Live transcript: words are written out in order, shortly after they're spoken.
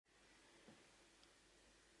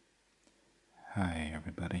Hi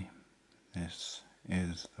everybody, this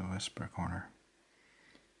is the Whisper Corner.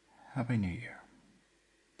 Happy New Year.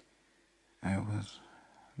 I was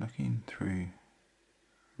looking through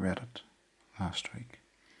Reddit last week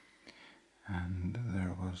and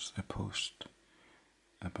there was a post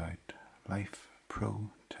about life pro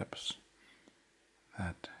tips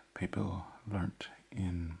that people learnt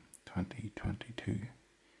in 2022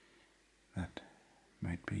 that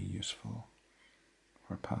might be useful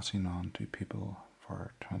for passing on to people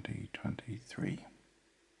for 2023.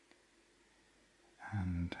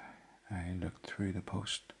 And I looked through the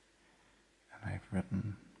post and I've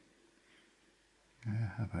written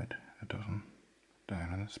about a dozen down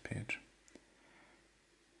on this page.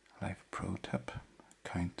 Life pro tip: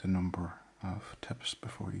 count the number of tips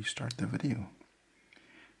before you start the video.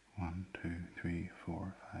 1, 2, 3,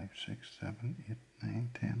 4, 5, 6, 7, 8, 9,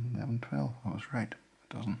 10, 11, 12. I was right,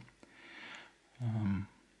 a dozen.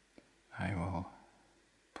 I will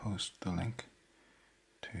post the link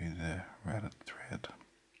to the Reddit thread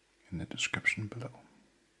in the description below.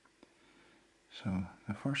 So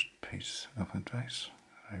the first piece of advice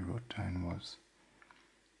that I wrote down was: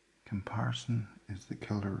 comparison is the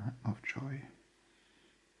killer of joy.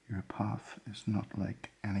 Your path is not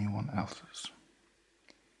like anyone else's.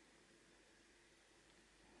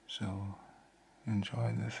 So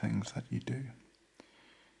enjoy the things that you do.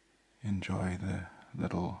 Enjoy the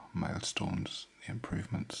little milestones, the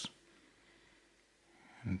improvements,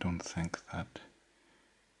 and don't think that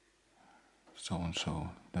so-and-so,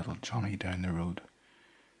 little Johnny down the road,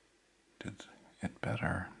 did it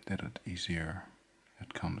better, did it easier,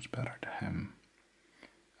 it comes better to him.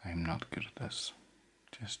 I'm not good at this.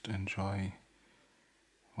 Just enjoy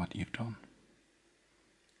what you've done.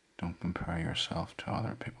 Don't compare yourself to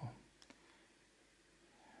other people.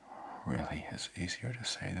 Really is easier to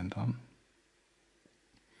say than done.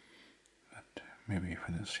 But maybe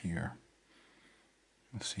for this year,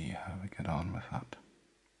 we'll see how we get on with that.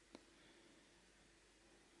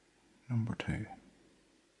 Number 2.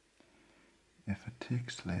 If it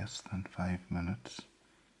takes less than 5 minutes,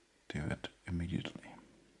 do it immediately.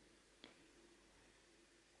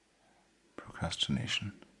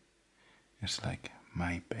 Procrastination is like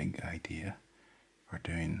my big idea for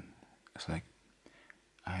doing. It's like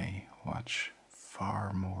I watch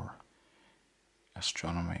far more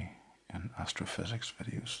astronomy and astrophysics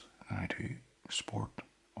videos than I do sport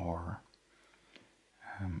or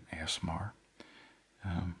ASMR.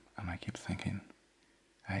 And I keep thinking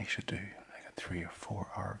I should do like a 3 or 4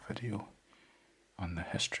 hour video on the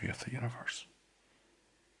history of the universe.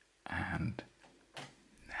 And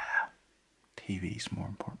nah, TV's more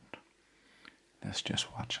important. Let's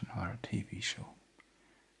just watch another TV show.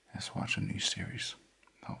 Let's watch a new series.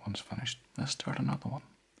 That one's finished. Let's start another one.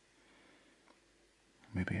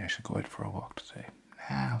 Maybe I should go out for a walk today.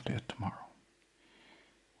 Nah, I'll do it tomorrow.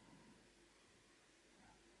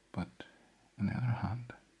 But on the other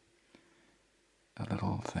hand, a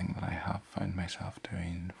little thing that I have found myself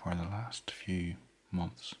doing for the last few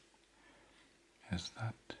months is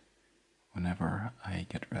that whenever I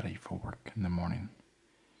get ready for work in the morning,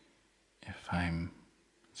 if I'm,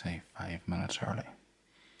 say, 5 minutes early,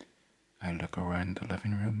 I look around the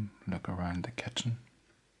living room, look around the kitchen,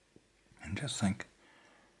 and just think,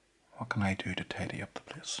 what can I do to tidy up the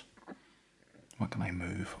place? What can I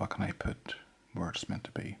move? What can I put where it's meant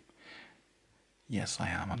to be? Yes, I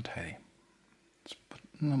am untidy. But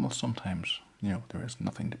well, sometimes, there is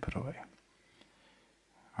nothing to put away.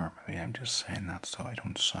 Or maybe I'm just saying that so I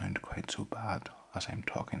don't sound quite so bad as I'm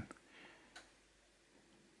talking.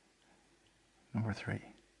 Number 3.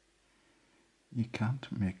 You can't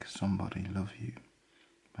make somebody love you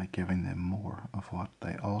by giving them more of what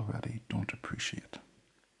they already don't appreciate.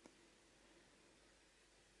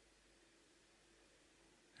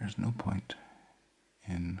 There's no point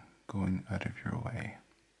in going out of your way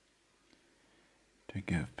to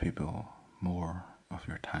give people more of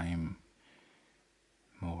your time,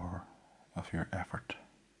 more of your effort,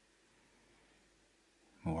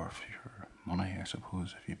 more of your money, I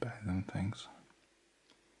suppose, if you buy them things,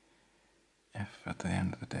 if at the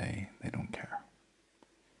end of the day they don't care.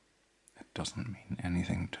 It doesn't mean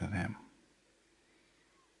anything to them.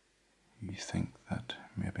 You think that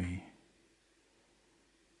maybe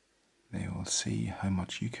they will see how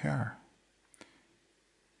much you care,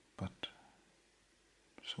 but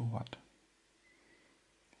so what?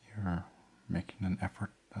 You're making an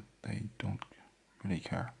effort that they don't really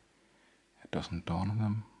care. It doesn't dawn on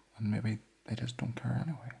them, and maybe they just don't care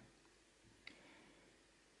anyway.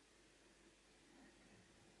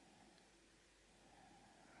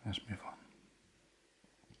 Let's move on.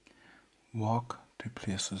 Walk to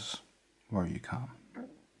places where you can.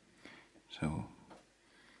 So,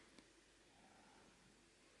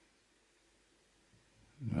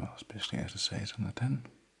 well, it's basically as it says on the tin.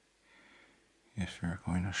 If you're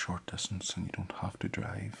going a short distance and you don't have to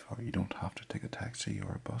drive, or you don't have to take a taxi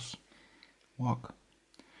or a bus, walk.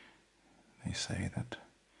 They say that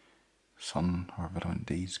sun or vitamin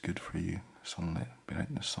D is good for you. Sunlight, being out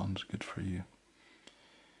in the sun's good for you.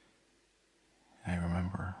 I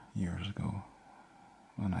remember years ago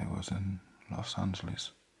when I was in Los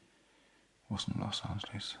Angeles. Wasn't Los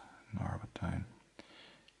Angeles, Narva Town.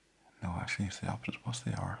 No, actually it's the opposite. What's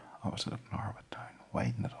the opposite of Narva Town?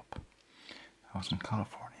 Widen it up. I was in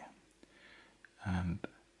California. And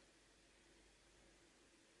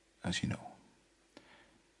as you know,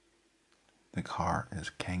 the car is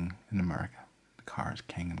king in America. The car is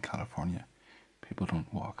king in California. People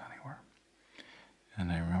don't walk anywhere.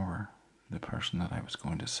 And I remember the person that I was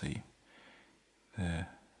going to see, the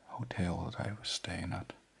hotel that I was staying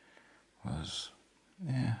at, was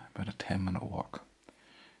about a 10-minute walk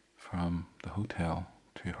from the hotel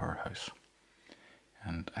to her house.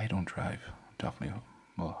 And I don't drive, definitely,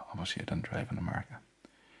 well, obviously I didn't drive in America.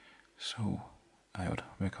 So I would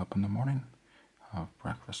wake up in the morning, have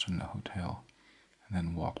breakfast in the hotel, and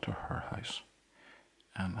then walk to her house.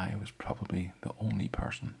 And I was probably the only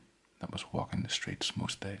person that was walking the streets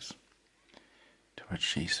most days. To which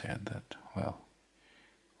she said that, well,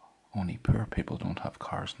 only poor people don't have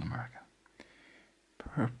cars in America.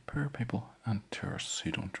 Poor people and tourists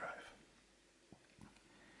who don't drive.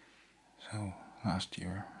 So last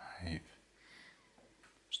year I've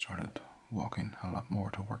started walking a lot more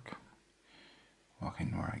to work,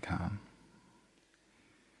 walking where I can.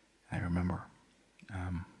 I remember,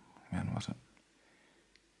 when was it?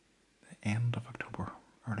 The end of October,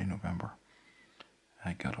 early November,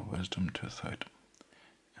 I got a wisdom tooth out,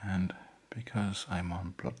 and because I'm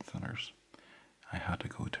on blood thinners, I had to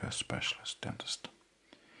go to a specialist dentist,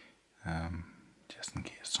 just in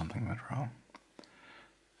case something went wrong.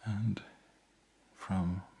 And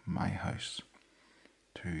from my house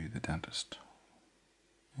to the dentist,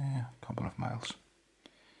 a couple of miles,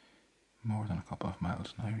 more than a couple of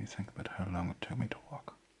miles now. You think about how long it took me to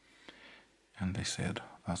walk. And they said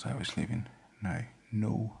as I was leaving, now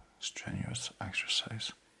no strenuous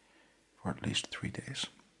exercise for at least 3 days,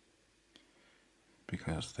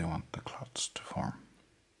 because they want the clots to form.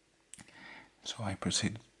 So I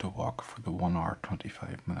proceeded to walk for the 1 hour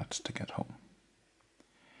 25 minutes to get home.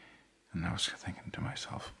 And I was thinking to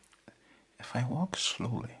myself, if I walk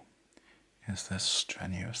slowly, is this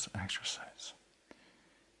strenuous exercise?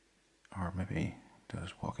 Or maybe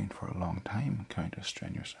does walking for a long time count as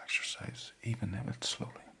strenuous exercise, even if it's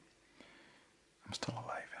slowly? I'm still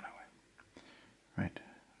alive anyway. Right,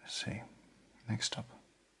 let's see. Next up.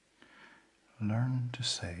 Learn to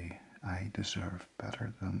say, I deserve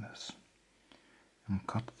better than this. And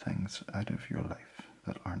cut things out of your life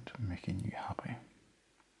that aren't making you happy.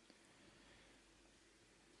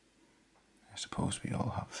 I suppose we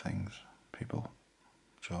all have things, people,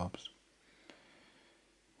 jobs,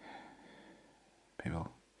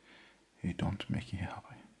 people who don't make you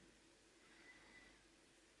happy.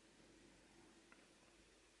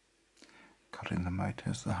 Cutting them out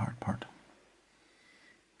is the hard part.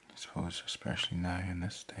 I suppose especially now in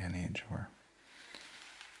this day and age where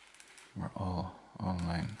we're all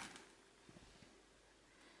online.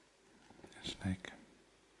 It's like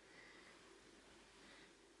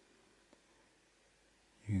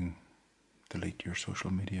you delete your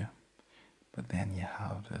social media, but then you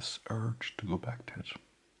have this urge to go back to it.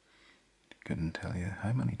 Couldn't tell you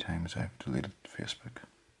how many times I've deleted Facebook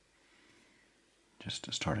just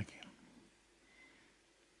to start again.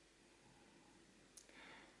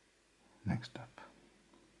 Next up,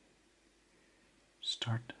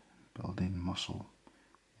 start building muscle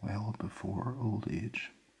well before old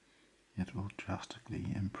age. It will drastically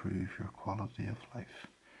improve your quality of life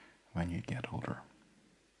when you get older.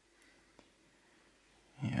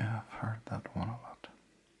 Yeah, I've heard that one a lot.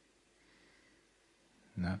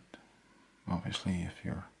 And that, obviously, if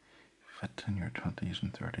you're fit in your 20s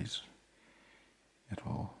and 30s, it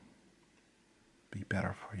will be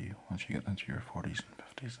better for you once you get into your 40s and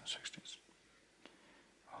 50s and 60s.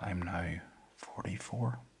 Well, I'm now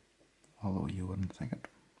 44, although you wouldn't think it.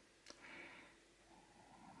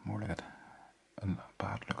 More like a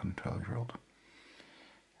bad looking 12-year-old.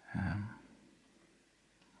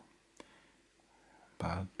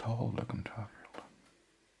 Bad, tall looking 12-year-old.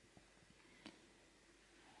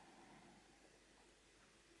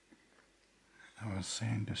 I was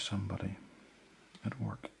saying to somebody at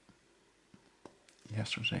work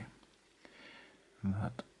yesterday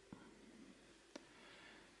that,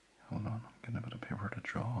 hold on,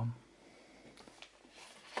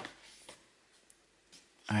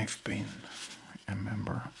 I've been a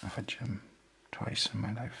member of a gym twice in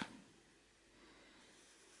my life.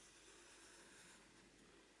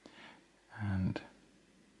 And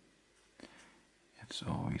it's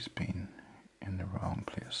always been in the wrong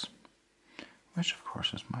place, which of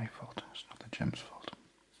course is my fault, it's not the gym's fault.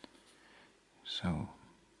 So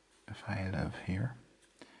if I live here,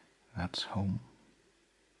 that's home,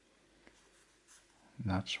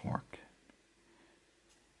 that's work,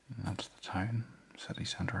 and that's the town, city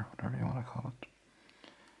centre, whatever you want to call it.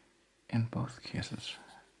 In both cases,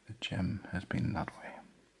 the gym has been that way.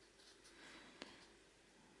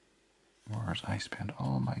 Whereas I spend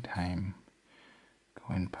all my time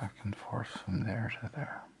going back and forth from there to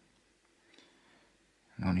there.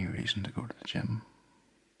 And the only reason to go to the gym,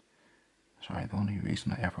 the only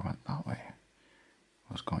reason I ever went that way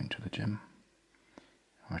was going to the gym.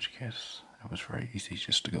 In which case, it was very easy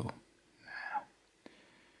just to go, nah.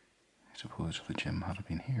 I suppose if the gym had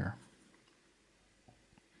been here,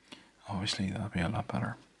 obviously that would be a lot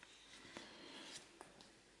better.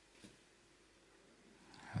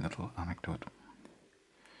 A little anecdote.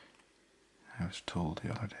 I was told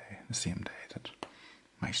the other day, the same day, that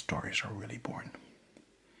my stories are really boring.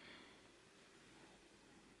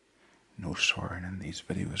 No swearing in these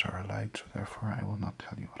videos are allowed, so therefore I will not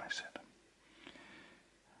tell you what I said.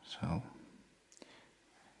 So,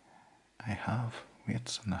 I have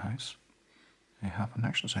weights in the house. I have an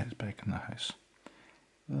exercise bike in the house.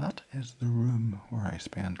 That is the room where I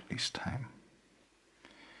spend least time.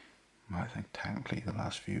 I think technically the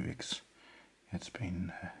last few weeks it's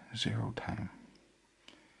been 0 time.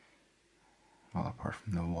 Well, apart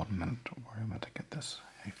from the 1 minute where I went to get this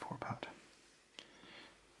A4 pad.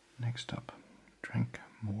 Next up, drink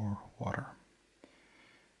more water.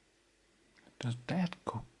 Does Diet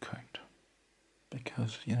Coke count?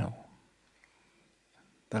 Because,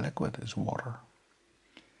 the liquid is water.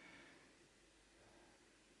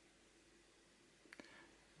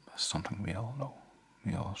 That's something we all know.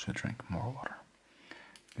 We all should drink more water.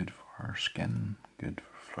 Good for our skin, good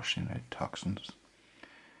for flushing out toxins,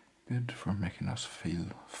 good for making us feel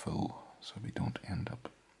full so we don't end up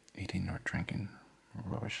eating or drinking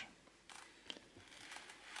rubbish.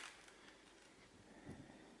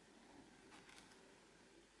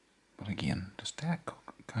 But again, does Diet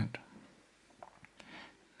Coke count?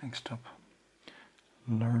 Next up,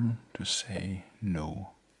 learn to say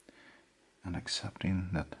no, and accepting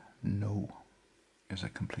that no is a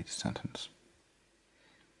complete sentence.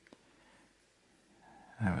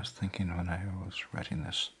 I was thinking when I was writing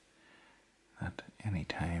this that any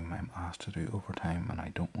time I'm asked to do overtime and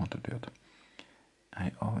I don't want to do it,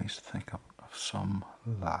 I always think of some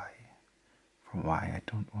lie for why I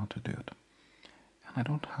don't want to do it. And I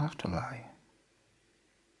don't have to lie.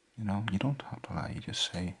 You don't have to lie, you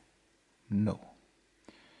just say no.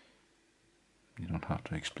 You don't have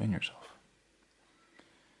to explain yourself.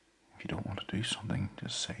 If you don't want to do something,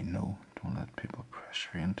 just say no. Don't let people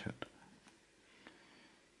pressure you into it.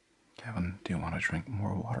 Kevin, do you want to drink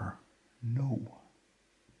more water? No.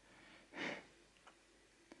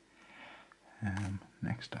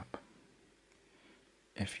 Next up.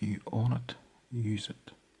 If you own it, use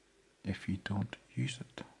it. If you don't use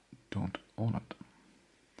it, don't own it.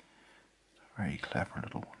 Very clever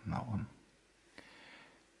little one, that one.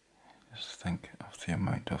 Just think of the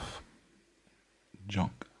amount of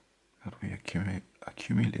junk that we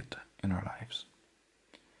accumulate in our lives.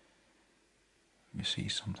 You see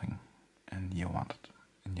something and you want it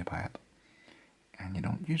and you buy it and you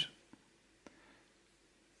don't use it.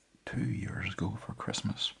 2 years ago for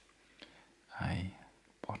Christmas, I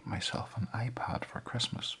bought myself an iPad for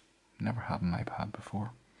Christmas. Never had an iPad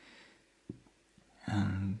before.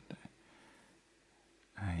 And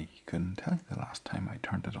I couldn't tell you the last time I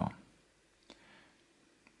turned it on.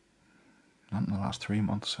 Not in the last 3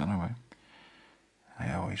 months anyway.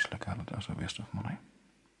 I always look at it as a waste of money.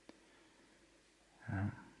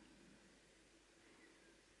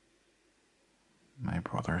 My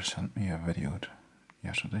brother sent me a video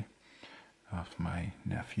yesterday of my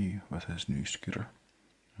nephew with his new scooter.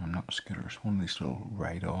 Not a scooter, it's one of these little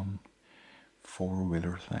ride-on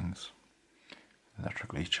 4-wheeler things,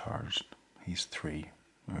 electrically charged. He's 3,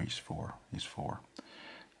 or he's 4.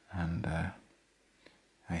 And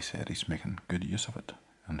I said he's making good use of it,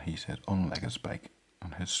 and he said unlike his bike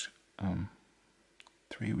on his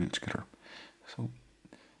 3-wheel scooter. So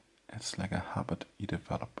it's like a habit you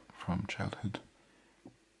develop from childhood.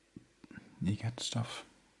 You get stuff,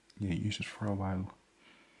 you use it for a while,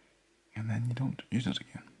 and then you don't use it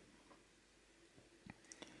again.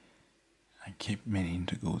 I keep meaning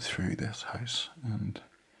to go through this house and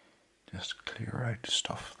just clear out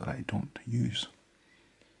stuff that I don't use.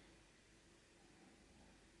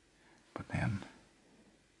 but then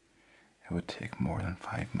it would take more than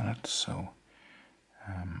 5 minutes, so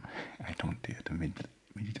I don't do it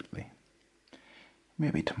immediately.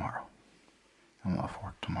 Maybe tomorrow. I'm off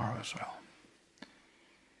work tomorrow as well.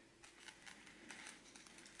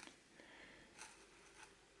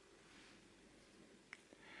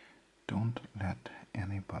 Don't let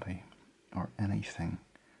anybody or anything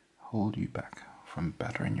hold you back from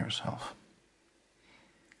bettering yourself.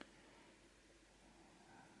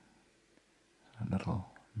 A little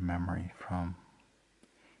memory from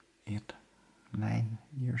 8-9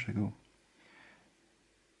 years ago.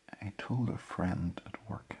 I told a friend at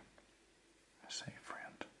work, I say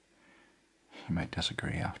friend, you might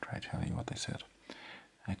disagree after I tell you what they said.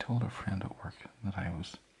 I told a friend at work that I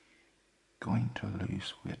was going to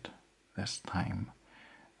lose weight. This time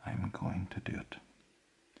I'm going to do it.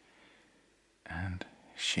 And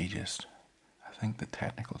she just, I think the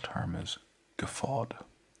technical term is guffawed.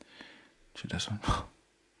 She just went,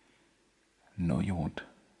 no you won't.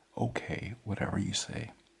 Okay, whatever you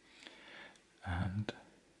say. And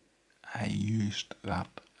I used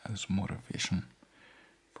that as motivation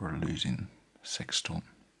for losing 6 stone,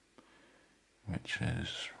 which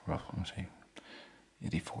is roughly, let's see,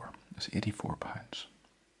 84. It's 84 pounds.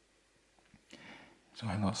 So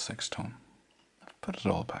I lost 6 stone. I've put it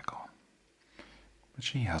all back on. But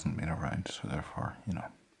she hasn't been around, so therefore,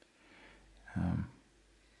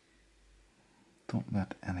 don't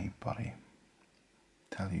let anybody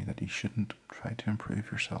tell you that you shouldn't try to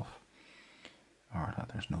improve yourself, or that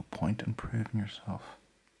there's no point in improving yourself,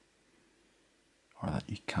 or that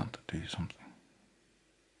you can't do something.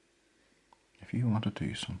 If you want to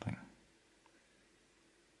do something,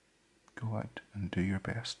 go out and do your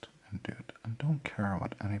best and do it, and don't care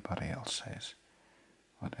what anybody else says,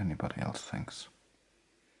 what anybody else thinks.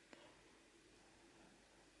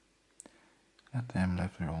 Let them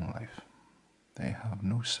live their own life. They have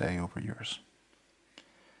no say over yours.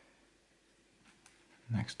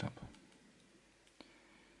 Next up.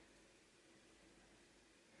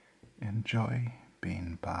 Enjoy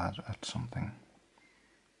being bad at something.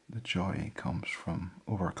 The joy comes from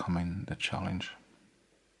overcoming the challenge.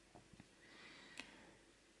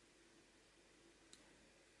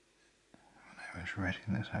 When I was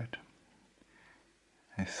writing this out,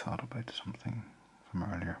 I thought about something from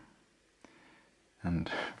earlier. And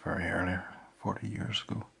very earlier, 40 years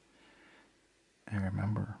ago, I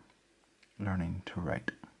remember learning to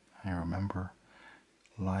write. I remember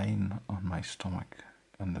lying on my stomach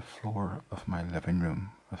on the floor of my living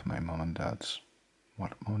room with my mum and dad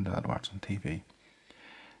watching TV.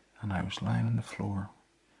 And I was lying on the floor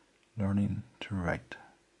learning to write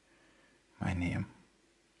my name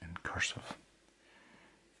in cursive.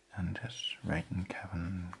 And just writing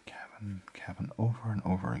Kevin, Kevin, Kevin over and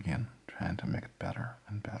over again, trying to make it better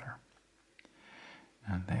and better.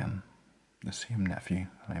 And then the same nephew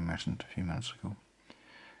that I mentioned a few minutes ago,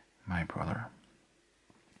 my brother,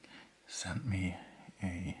 sent me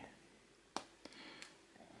a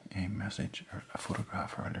message or a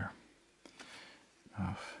photograph earlier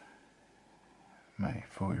of my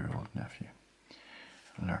 4-year-old nephew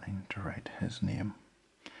learning to write his name.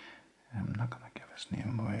 I'm not going to give his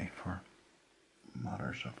name away for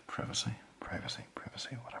matters of privacy,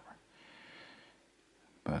 whatever.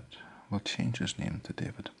 But we'll change his name to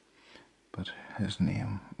David. But his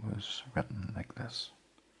name was written like this.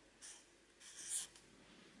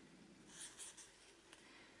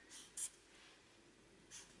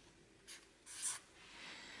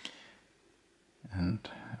 And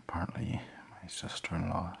apparently my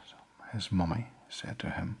sister-in-law, his mummy, said to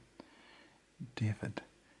him, David,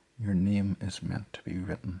 your name is meant to be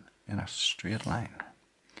written in a straight line.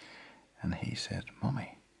 And he said,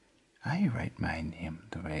 Mummy, I write my name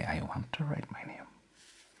the way I want to write my name.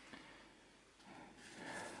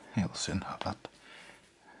 He'll soon have that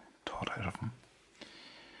taught out of him.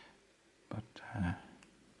 But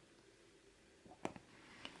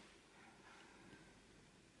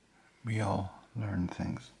we all learn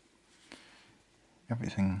things.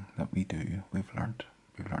 Everything that we do, we've learned.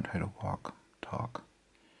 We've learned how to walk, talk,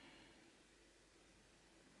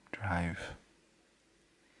 drive,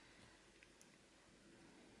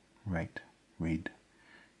 write, read.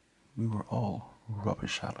 We were all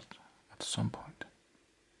rubbish at it at some point.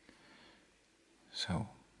 So,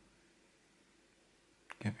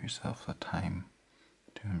 give yourself the time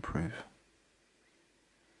to improve.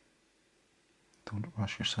 Don't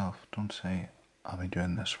rush yourself. Don't say, I'll be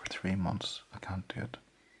doing this for 3 months, I can't do it.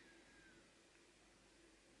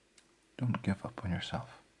 Don't give up on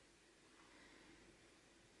yourself.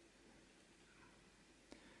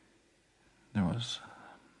 There was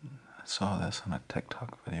a saw this on a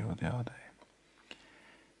TikTok video the other day. It's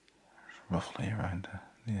roughly around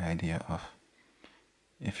the idea of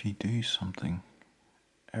if you do something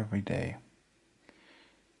every day,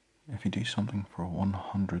 if you do something for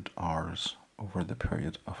 100 hours over the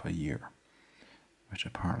period of a year, which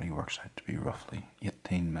apparently works out to be roughly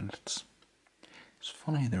 18 minutes. It's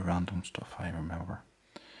funny the random stuff I remember,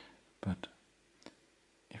 but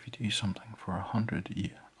if you do something for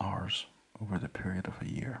 100 hours over the period of a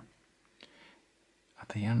year, at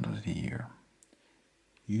the end of the year,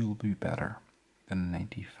 you'll be better than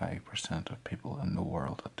 95% of people in the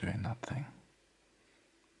world at doing that thing.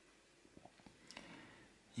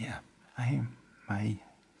 Yeah, my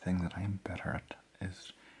thing that I'm better at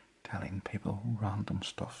is telling people random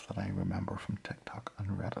stuff that I remember from TikTok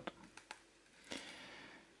and Reddit.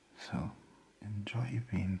 So, enjoy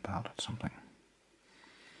being bad at something.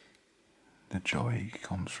 The joy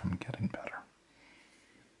comes from getting better.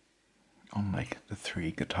 Unlike the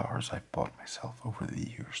 3 guitars I've bought myself over the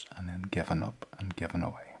years and then given up and given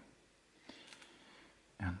away.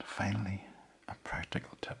 And finally, a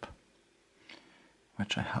practical tip,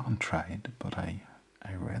 which I haven't tried, but I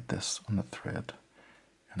read this on the thread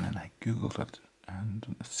and then I googled it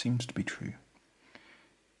and it seems to be true.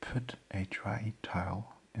 Put a dry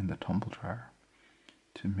towel in the tumble dryer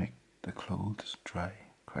to make the clothes dry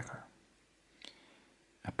quicker.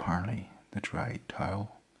 Apparently the dry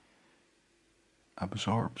towel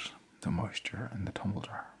absorbs the moisture in the tumble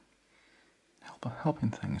dryer,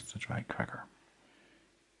 helping things to dry quicker.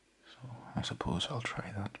 So I suppose I'll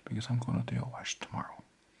try that because I'm going to do a wash tomorrow.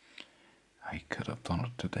 I could have done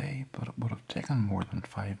it today, but it would have taken more than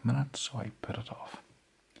 5 minutes, so I put it off.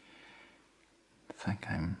 I think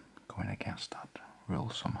I'm going against that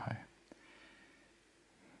rule somehow.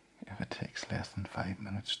 If it takes less than 5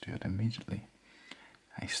 minutes, do it immediately.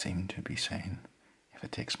 I seem to be saying, if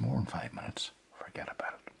it takes more than 5 minutes, forget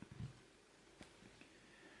about it.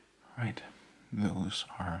 Right, those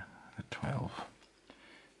are the 12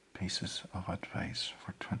 pieces of advice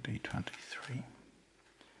for 2023.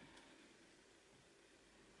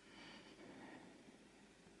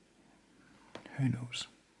 Who knows?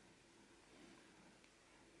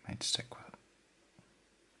 Might stick with it.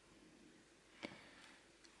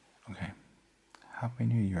 Okay, Happy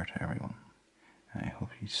New Year to everyone. I hope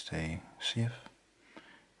you stay safe,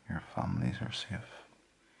 your families are safe,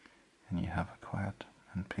 and you have a quiet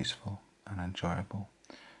and peaceful and enjoyable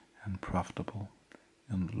and profitable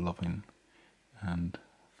and loving and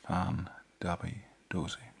fan-dabby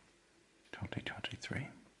dozy 2023.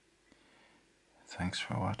 Thanks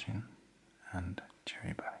for watching and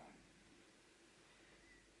cheery bye.